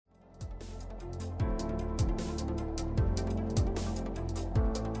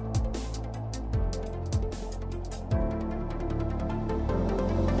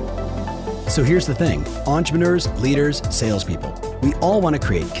So here's the thing, entrepreneurs, leaders, salespeople, we all want to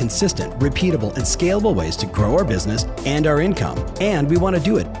create consistent, repeatable, and scalable ways to grow our business and our income. And we want to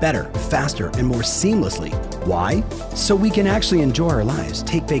do it better, faster, and more seamlessly. Why? So we can actually enjoy our lives,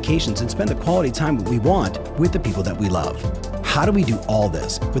 take vacations, and spend the quality time we want with the people that we love. How do we do all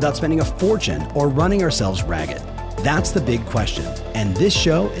this without spending a fortune or running ourselves ragged? That's the big question, and this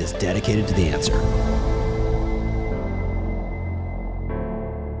show is dedicated to the answer.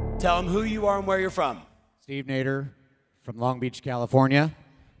 Tell them who you are and where you're from. Steve Nader from Long Beach, California.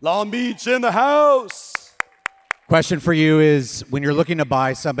 Long Beach in the house. Question for you is, when you're looking to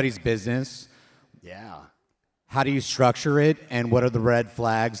buy somebody's business, how do you structure it, and what are the red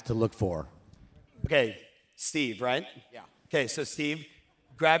flags to look for? Okay, Steve, right? Yeah. Okay, so Steve,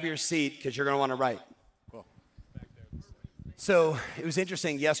 grab your seat because you're going to want to write. Cool. So it was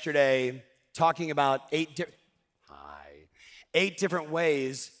interesting yesterday talking about 8 different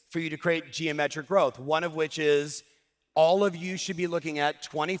ways for you to create geometric growth, one of which is all of you should be looking at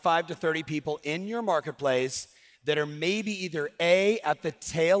 25 to 30 people in your marketplace that are maybe either A, at the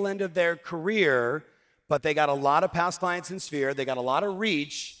tail end of their career, but they got a lot of past clients in Sphere, they got a lot of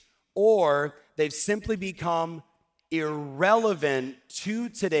reach, or they've simply become irrelevant to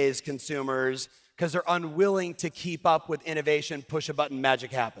today's consumers because they're unwilling to keep up with innovation, push a button,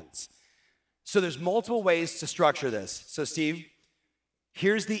 magic happens. So there's multiple ways to structure this. So Steve,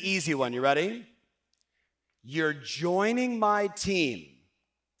 here's the easy one. You ready? You're joining my team.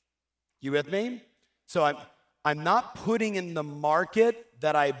 You with me? So I'm not putting in the market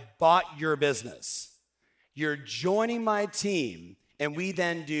that I bought your business. You're joining my team, and we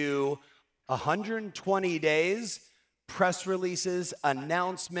then do 120 days, press releases,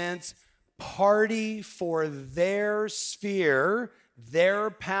 announcements, party for their sphere, their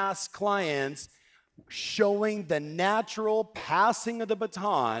past clients, showing the natural passing of the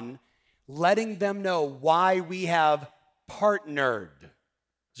baton, letting them know why we have partnered.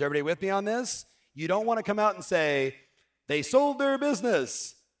 Is everybody with me on this? You don't want to come out and say, they sold their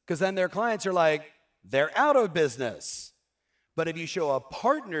business, because then their clients are like, they're out of business. But if you show a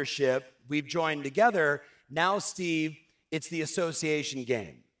partnership, we've joined together, now, Steve, it's the association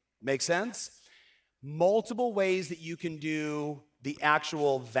game. Make sense? Multiple ways that you can do the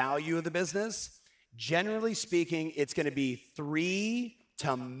actual value of the business. Generally speaking, it's going to be 3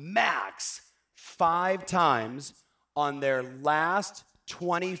 to max 5 times on their last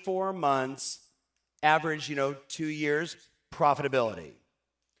 24 months, average, 2 years, profitability.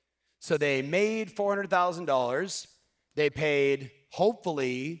 So they made $400,000. They paid,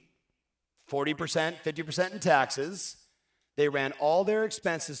 hopefully, 40%, 50% in taxes. They ran all their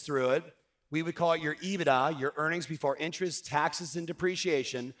expenses through it. We would call it your EBITDA, your earnings before interest, taxes, and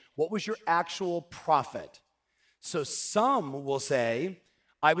depreciation. What was your actual profit? So some will say,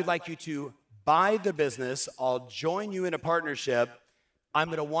 I would like you to buy the business. I'll join you in a partnership. I'm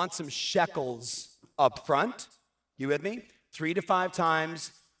going to want some shekels up front. You with me? 3 to 5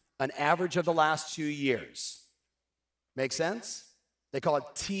 times an average of the last 2 years. Make sense? They call it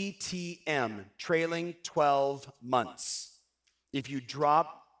TTM, trailing 12 months. If you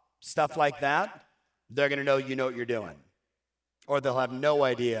drop stuff like that, they're going to know you know what you're doing. Or they'll have no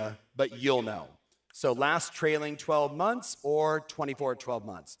idea, but you'll know. So last trailing 12 months or 24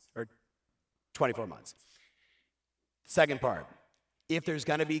 months. Second part, if there's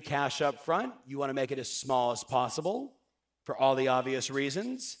going to be cash up front, you want to make it as small as possible for all the obvious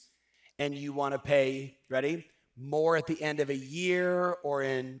reasons. And you want to pay, ready, more at the end of a year or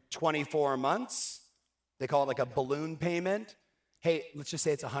in 24 months. They call it like a balloon payment. Hey, let's just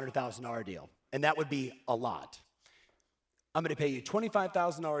say it's a $100,000 deal, and that would be a lot. I'm going to pay you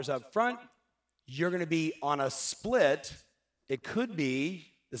 $25,000 up front. You're going to be on a split. It could be,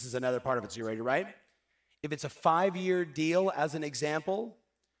 this is another part of it, so you're ready to write? If it's a 5-year deal, as an example,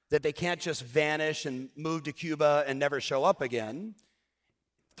 that they can't just vanish and move to Cuba and never show up again.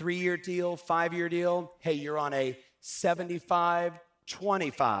 3-year deal, 5-year deal, hey, you're on a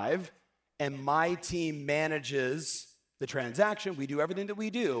 75-25, and my team manages the transaction. We do everything that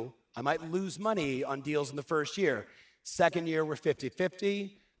we do. I might lose money on deals in the first year. Second year, we're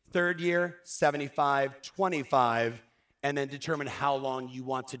 50-50. Third year, 75-25, and then determine how long you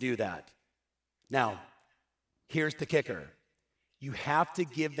want to do that. Now, here's the kicker. You have to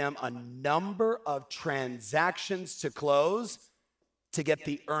give them a number of transactions to close to get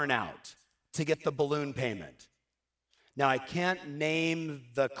the earnout, to get the balloon payment. Now, I can't name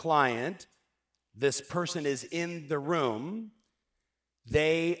the client. This person is in the room.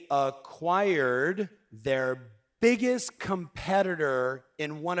 They acquired their biggest competitor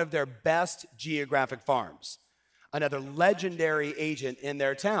in one of their best geographic farms, another legendary agent in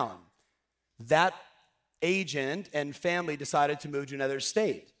their town. that agent and family decided to move to another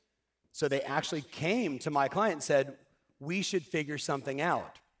state. So they actually came to my client and said, we should figure something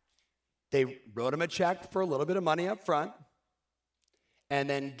out. They wrote him a check for a little bit of money up front and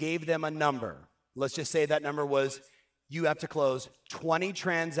then gave them a number. Let's just say that number was, you have to close 20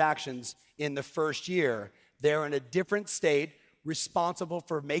 transactions in the first year. They're in a different state, responsible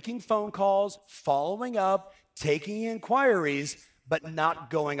for making phone calls, following up, taking inquiries, but not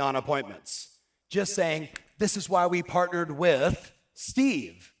going on appointments. Just saying, this is why we partnered with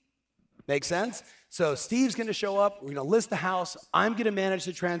Steve. Make sense? So Steve's gonna show up, we're gonna list the house, I'm gonna manage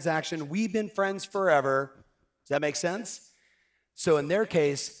the transaction, we've been friends forever. Does that make sense? So in their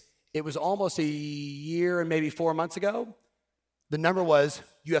case, it was almost a year and maybe 4 months ago. The number was,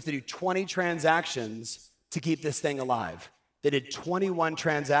 you have to do 20 transactions to keep this thing alive. They did 21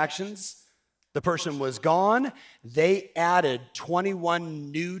 transactions. The person was gone. They added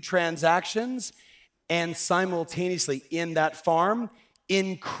 21 new transactions and simultaneously in that farm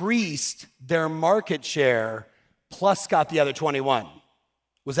increased their market share plus got the other 21.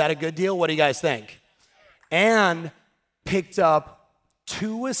 Was that a good deal? What do you guys think? And picked up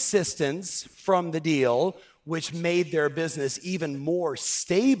 2 assistants from the deal, which made their business even more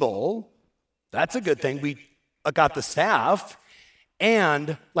stable. That's a good thing. We got the staff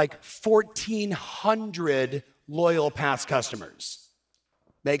and like 1,400 loyal past customers.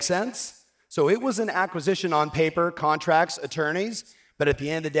 Make sense? So it was an acquisition on paper, contracts, attorneys, but at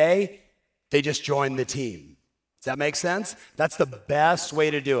the end of the day, they just joined the team. Does that make sense? That's the best way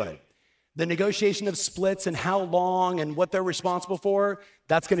to do it. The negotiation of splits and how long and what they're responsible for,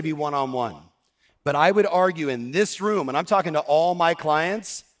 that's gonna be one-on-one. But I would argue in this room, and I'm talking to all my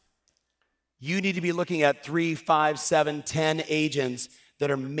clients, you need to be looking at 3, 5, 7, 10 agents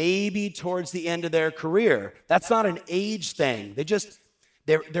that are maybe towards the end of their career. That's not an age thing.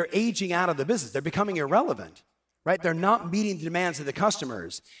 They're aging out of the business. They're becoming irrelevant, right? They're not meeting the demands of the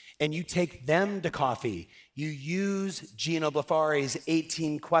customers. And you take them to coffee. You use Gino Blafari's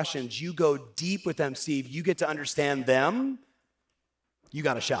 18 questions. You go deep with them, Steve. You get to understand them. You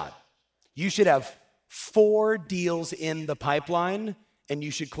got a shot. You should have 4 deals in the pipeline, and you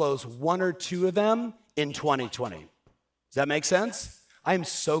should close 1 or 2 of them in 2020. Does that make sense? I am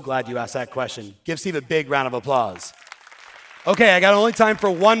so glad you asked that question. Give Steve a big round of applause. Okay, I got only time for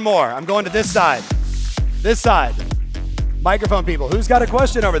one more. I'm going to this side. This side. Microphone people, who's got a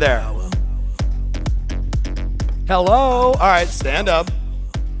question over there? Hello? All right, stand up.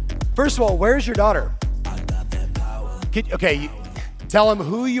 First of all, where's your daughter? Tell them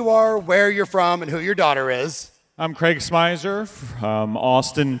who you are, where you're from, and who your daughter is. I'm Craig Smizer from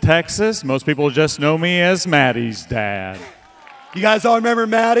Austin, Texas. Most people just know me as Maddie's dad. You guys all remember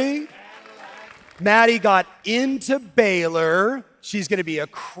Maddie? Maddie got into Baylor. She's going to be a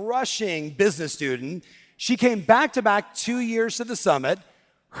crushing business student. She came back-to-back 2 years to the summit.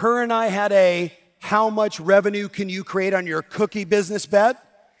 Her and I had a how much revenue can you create on your cookie business bet?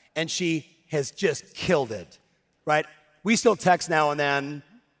 And she has just killed it, right? We still text now and then.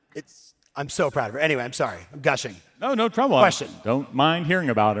 I'm so proud of her. Anyway, I'm sorry. I'm gushing. No trouble. Question. Don't mind hearing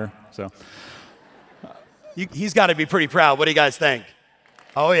about her. So, he's got to be pretty proud. What do you guys think?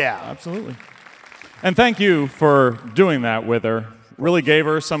 Oh, yeah. Absolutely. And thank you for doing that with her. Really gave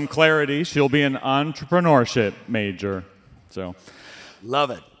her some clarity. She'll be an entrepreneurship major. So,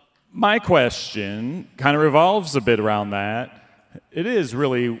 love it. My question kind of revolves a bit around that. It is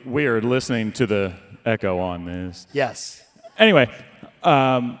really weird listening to the echo on this. Yes. Anyway,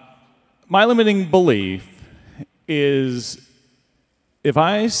 my limiting belief is if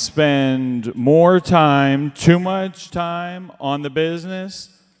I spend more time, too much time on the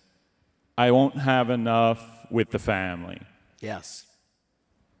business, I won't have enough with the family. Yes.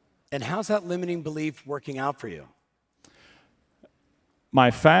 And how's that limiting belief working out for you?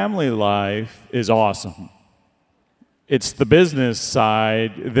 My family life is awesome. It's the business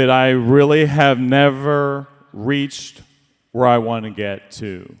side that I really have never reached where I want to get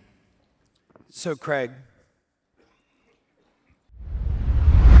to. So, Craig.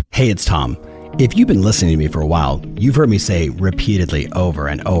 Hey, it's Tom. If you've been listening to me for a while, you've heard me say repeatedly over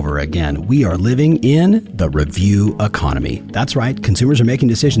and over again, we are living in the review economy. That's right, consumers are making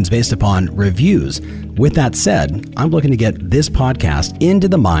decisions based upon reviews. With that said, I'm looking to get this podcast into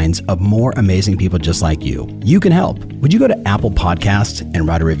the minds of more amazing people just like you. You can help. Would you go to Apple Podcasts and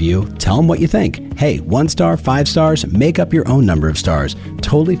write a review? Tell them what you think. Hey, 1 star, 5 stars, make up your own number of stars.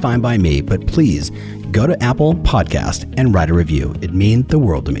 Totally fine by me, but please go to Apple Podcast and write a review. It'd mean the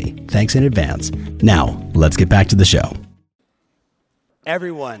world to me. Thanks in advance. Now, let's get back to the show.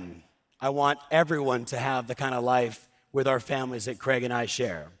 I want everyone to have the kind of life with our families that Craig and I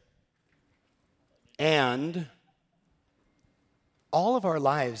share. And all of our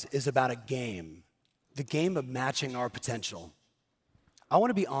lives is about a game, the game of matching our potential. I want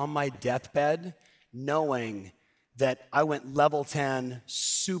to be on my deathbed knowing that I went level 10,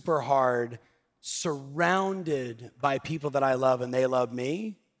 super hard, surrounded by people that I love and they love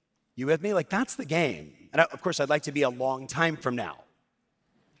me. You with me? Like, that's the game. And of course, I'd like to be a long time from now.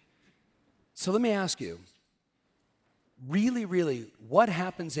 So let me ask you, really, really, what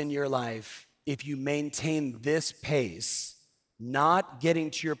happens in your life if you maintain this pace, not getting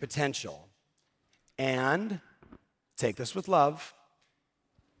to your potential, and take this with love,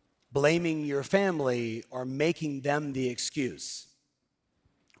 blaming your family or making them the excuse?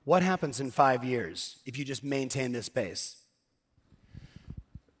 What happens in 5 years if you just maintain this pace?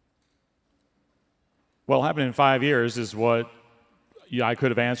 What happened in 5 years is what I could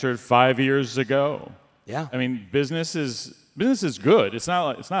have answered 5 years ago. Yeah. I mean, business is good. It's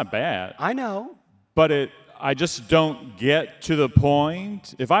not bad. I know. But I just don't get to the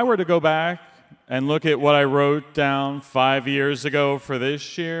point. If I were to go back and look at what I wrote down 5 years ago for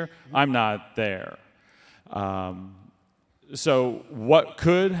this year, I'm not there. So what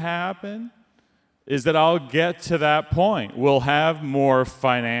could happen is that I'll get to that point. We'll have more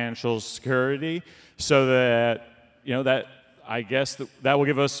financial security so that, that I guess that will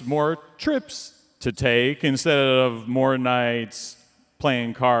give us more trips to take instead of more nights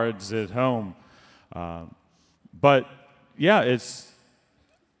playing cards at home. But yeah,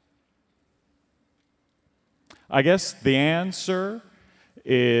 I guess the answer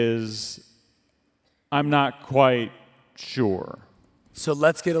is I'm not quite sure. So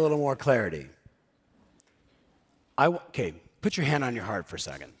let's get a little more clarity. Okay, put your hand on your heart for a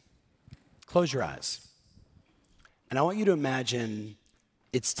second. Close your eyes. And I want you to imagine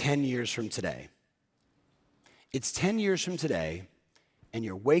it's 10 years from today. It's 10 years from today, and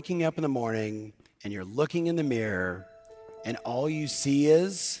you're waking up in the morning, and you're looking in the mirror, and all you see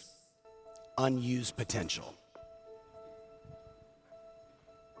is unused potential.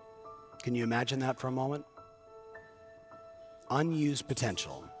 Can you imagine that for a moment? Unused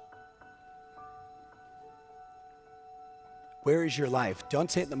potential. Where is your life?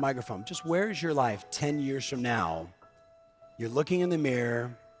 Don't say it in the microphone. Just where is your life 10 years from now? You're looking in the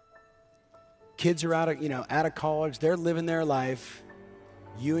mirror. Kids are out of college. They're living their life.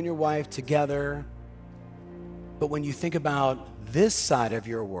 You and your wife together. But when you think about this side of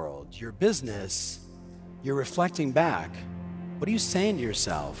your world, your business, you're reflecting back. What are you saying to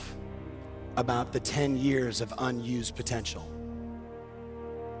yourself about the 10 years of unused potential?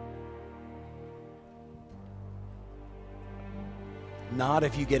 Not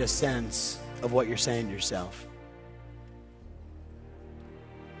if you get a sense of what you're saying to yourself.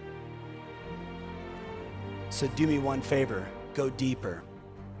 So do me one favor, go deeper.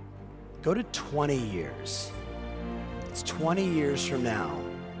 Go to 20 years. It's 20 years from now,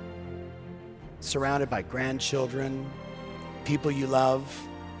 surrounded by grandchildren, people you love.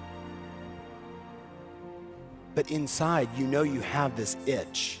 But inside, you have this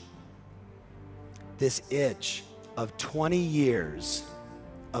itch of 20 years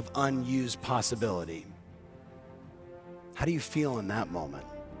of unused possibility. How do you feel in that moment?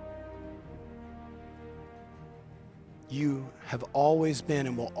 You have always been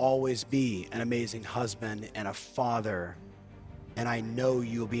and will always be an amazing husband and a father, and I know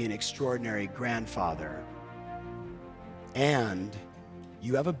you'll be an extraordinary grandfather. And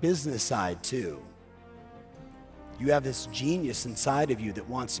you have a business side too. You have this genius inside of you that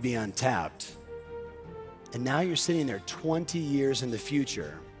wants to be untapped. And now you're sitting there 20 years in the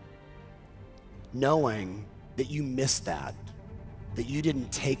future, knowing that you missed that you didn't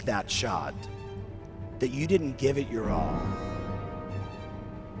take that shot, that you didn't give it your all.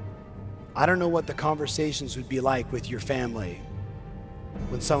 I don't know what the conversations would be like with your family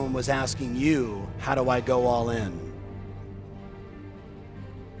when someone was asking you, how do I go all in?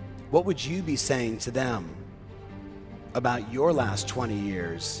 What would you be saying to them about your last 20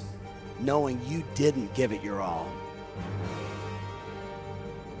 years, knowing you didn't give it your all?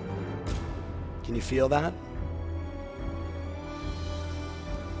 Can you feel that?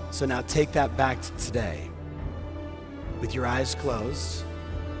 So now take that back to today. With your eyes closed,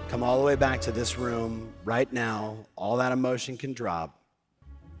 come all the way back to this room right now. All that emotion can drop.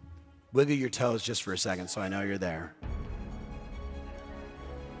 Wiggle your toes just for a second so I know you're there.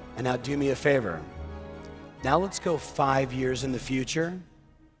 And now do me a favor. Now let's go 5 years in the future,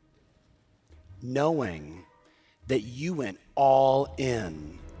 knowing that you went all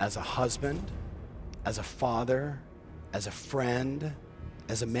in as a husband, as a father, as a friend,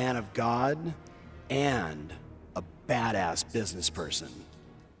 as a man of God, and a badass business person.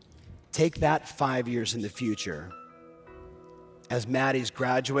 Take that 5 years in the future as Maddie's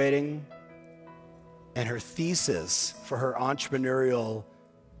graduating and her thesis for her entrepreneurial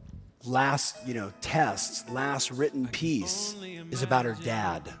last written piece is about her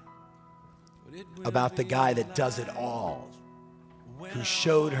dad, about the guy that does it all, who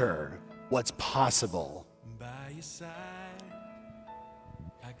showed her what's possible.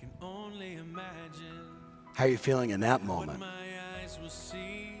 How are you feeling in that moment?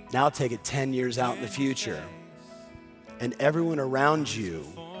 Now take it 10 years out in the future, and everyone around you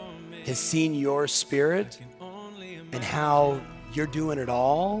has seen your spirit and how you're doing it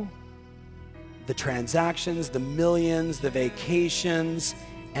all. The transactions, the millions, the vacations,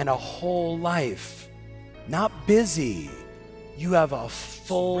 and a whole life. Not busy. You have a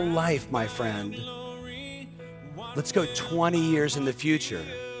full life, my friend. Let's go 20 years in the future.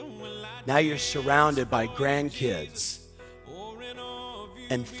 Now you're surrounded by grandkids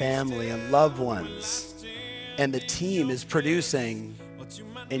and family and loved ones, and the team is producing,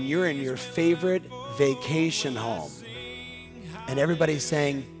 and you're in your favorite vacation home, and everybody's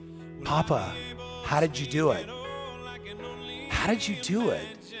saying, Papa, how did you do it? How did you do it?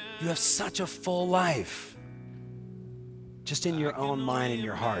 You have such a full life. Just in your own mind and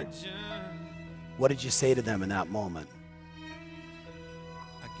your heart. What did you say to them in that moment?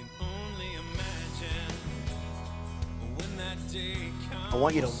 I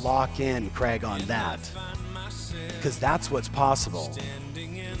want you to lock in, Craig, on that, because that's what's possible,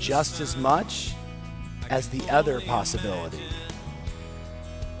 just as much as the other possibility.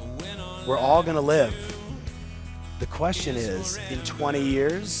 We're all going to live. The question is, in 20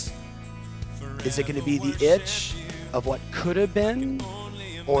 years, is it going to be the itch of what could have been,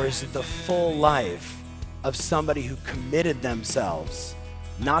 or is it the full life of somebody who committed themselves,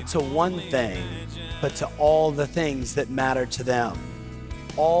 not to one thing, but to all the things that matter to them?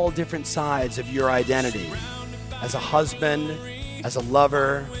 All different sides of your identity, as a husband, as a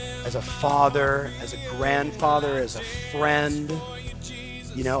lover, as a father, as a grandfather, as a friend,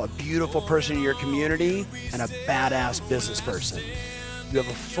 a beautiful person in your community, and a badass business person. You have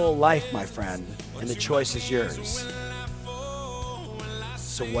a full life, my friend, and the choice is yours.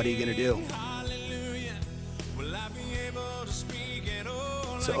 So what are you going to do?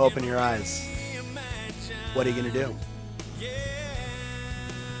 So open your eyes. What are you going to do?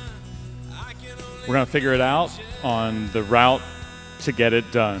 We're going to figure it out on the route to get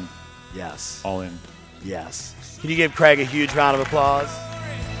it done. Yes. All in. Yes. Can you give Craig a huge round of applause?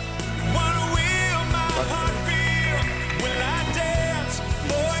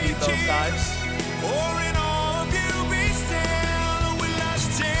 See both sides.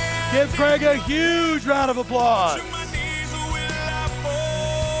 Give Craig a huge round of applause.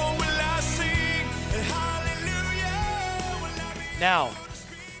 Now,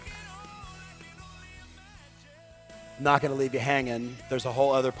 I'm not going to leave you hanging. There's a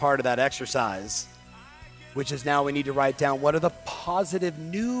whole other part of that exercise, which is now we need to write down what are the positive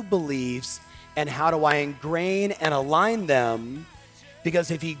new beliefs and how do I ingrain and align them? Because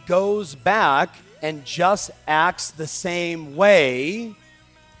if he goes back and just acts the same way,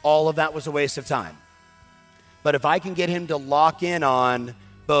 all of that was a waste of time. But if I can get him to lock in on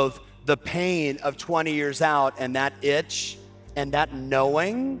both the pain of 20 years out and that itch and that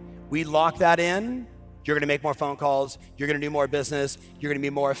knowing, we lock that in, you're going to make more phone calls, you're going to do more business, you're going to be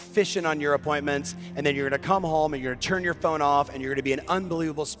more efficient on your appointments, and then you're going to come home and you're going to turn your phone off and you're going to be an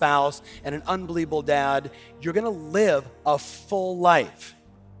unbelievable spouse and an unbelievable dad. You're going to live a full life.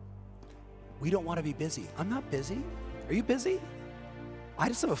 We don't want to be busy. I'm not busy. Are you busy? I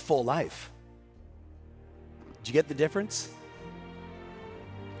just have a full life. Did you get the difference?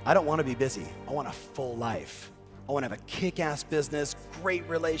 I don't want to be busy. I want a full life. I want to have a kick-ass business, great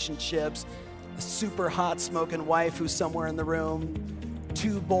relationships, a super hot smoking wife who's somewhere in the room,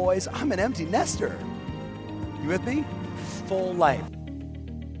 2 boys. I'm an empty nester. You with me? Full life.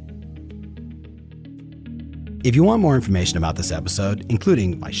 If you want more information about this episode,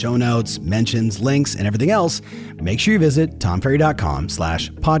 including my show notes, mentions, links, and everything else, make sure you visit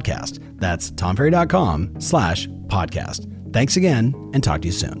tomferry.com/podcast. That's tomferry.com/podcast. Thanks again, and talk to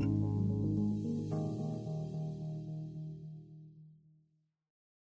you soon.